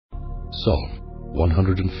Psalm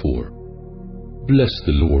 104. Bless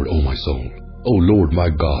the Lord, O my soul. O Lord my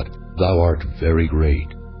God, thou art very great.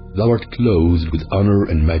 Thou art clothed with honor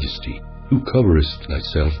and majesty, who coverest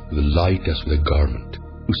thyself with light as with a garment,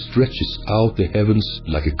 who stretchest out the heavens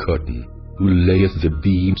like a curtain, who layeth the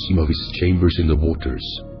beams of his chambers in the waters,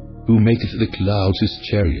 who maketh the clouds his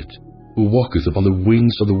chariot, who walketh upon the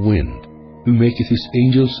wings of the wind, who maketh his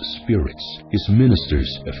angels spirits, his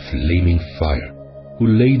ministers a flaming fire, who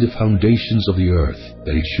laid the foundations of the earth,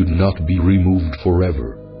 that it should not be removed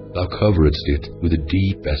forever. Thou coveredst it with the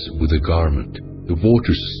deep as with a garment. The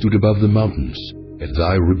waters stood above the mountains. At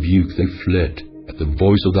thy rebuke they fled. At the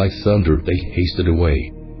voice of thy thunder they hasted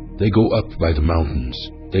away. They go up by the mountains.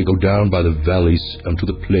 They go down by the valleys unto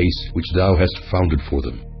the place which thou hast founded for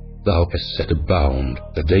them. Thou hast set a bound,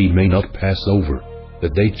 that they may not pass over,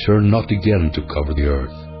 that they turn not again to cover the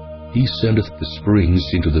earth. He sendeth the springs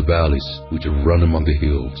into the valleys, which run among the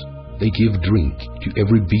hills. They give drink to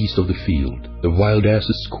every beast of the field. The wild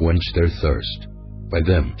asses quench their thirst. By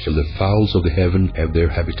them shall the fowls of the heaven have their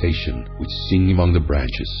habitation, which sing among the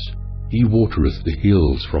branches. He watereth the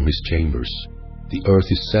hills from his chambers. The earth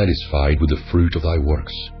is satisfied with the fruit of thy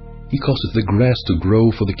works. He causeth the grass to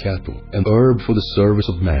grow for the cattle, and herb for the service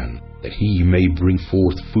of man, that he may bring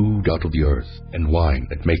forth food out of the earth, and wine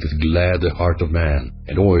that maketh glad the heart of man,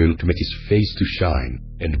 and oil to make his face to shine,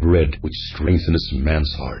 and bread which strengtheneth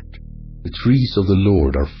man's heart. The trees of the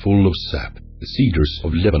Lord are full of sap, the cedars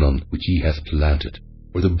of Lebanon which he hath planted,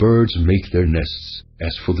 where the birds make their nests.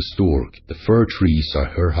 As for the stork, the fir trees are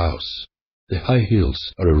her house. The high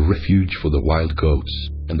hills are a refuge for the wild goats,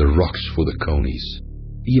 and the rocks for the conies.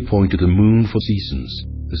 He appointed the moon for seasons.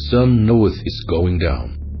 The sun knoweth its going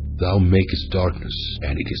down. Thou makest darkness,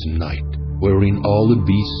 and it is night, wherein all the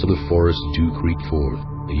beasts of the forest do creep forth.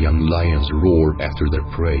 The young lions roar after their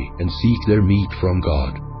prey, and seek their meat from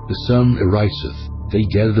God. The sun ariseth, they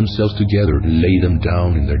gather themselves together, and lay them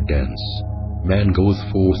down in their dens. Man goeth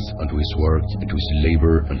forth unto his work, and to his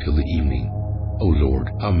labor until the evening. O Lord,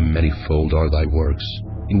 how manifold are thy works!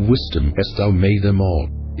 In wisdom hast thou made them all.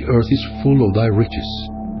 The earth is full of thy riches.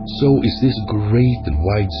 So is this great and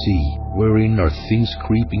wide sea, wherein are things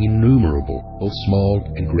creeping innumerable, both small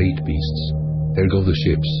and great beasts. There go the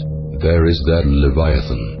ships. There is that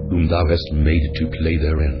Leviathan, whom thou hast made to play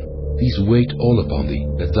therein. These wait all upon thee,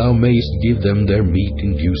 that thou mayest give them their meat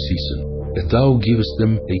in due season. That thou givest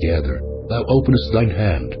them, they gather. Thou openest thine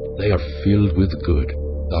hand, they are filled with good.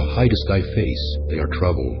 Thou hidest thy face, they are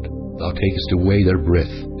troubled. Thou takest away their breath,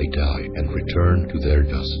 they die, and return to their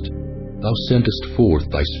dust. Thou sentest forth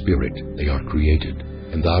thy spirit, they are created,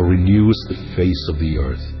 and thou renewest the face of the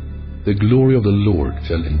earth. The glory of the Lord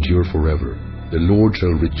shall endure forever. The Lord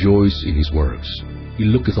shall rejoice in his works. He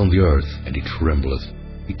looketh on the earth, and it trembleth.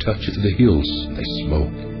 He toucheth the hills, and they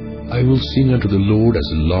smoke. I will sing unto the Lord as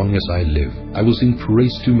long as I live. I will sing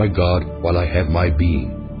praise to my God while I have my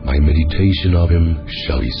being. My meditation of him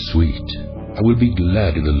shall be sweet. I will be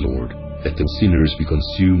glad in the Lord. Let the sinners be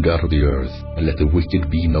consumed out of the earth, and let the wicked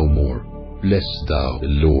be no more. Bless thou the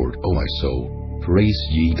Lord, O my soul. Praise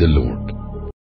ye the Lord.